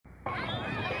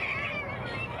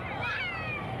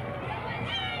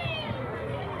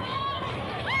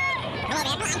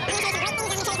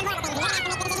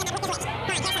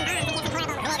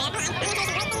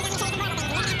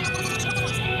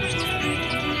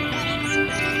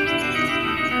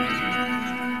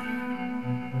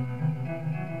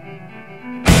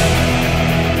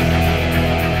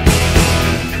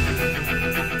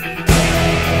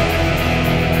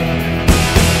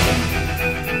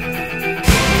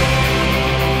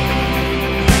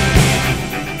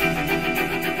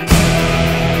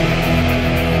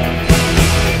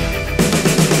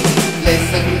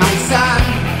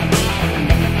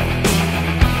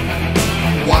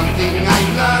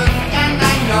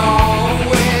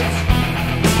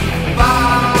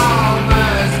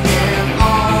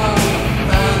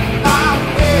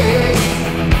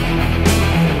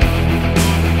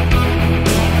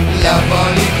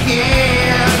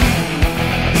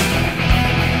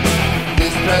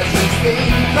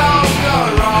think of your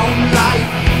own life.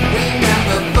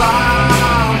 Remember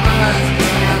farmers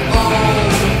can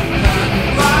open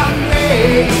one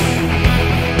race.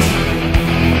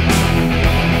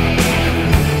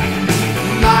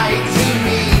 Might you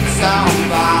meet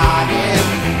somebody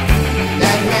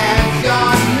that has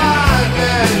your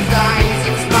mother's eyes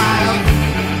and smile?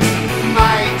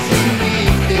 Might you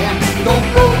meet them? Don't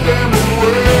throw them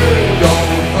away.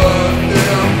 Don't hurt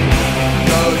them.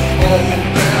 Just hold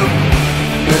them.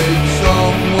 Make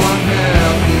someone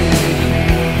happy.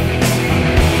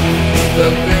 The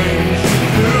things you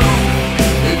do,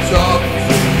 it's up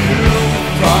to you.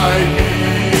 Try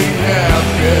being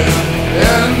happy.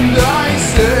 And I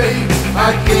say, I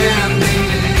can't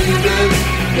believe it.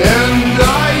 And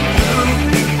I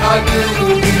do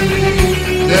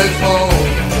believe there's hope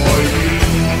for you.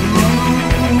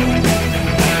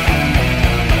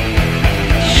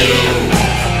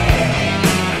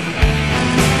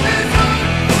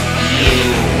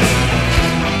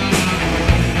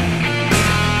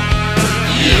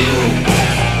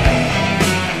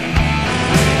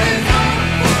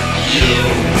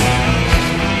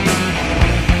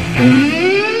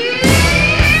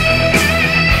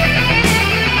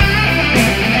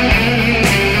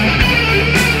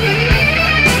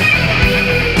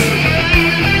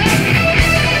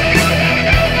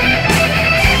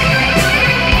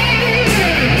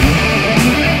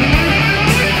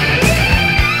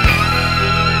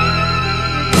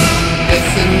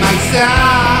 Listen my sound.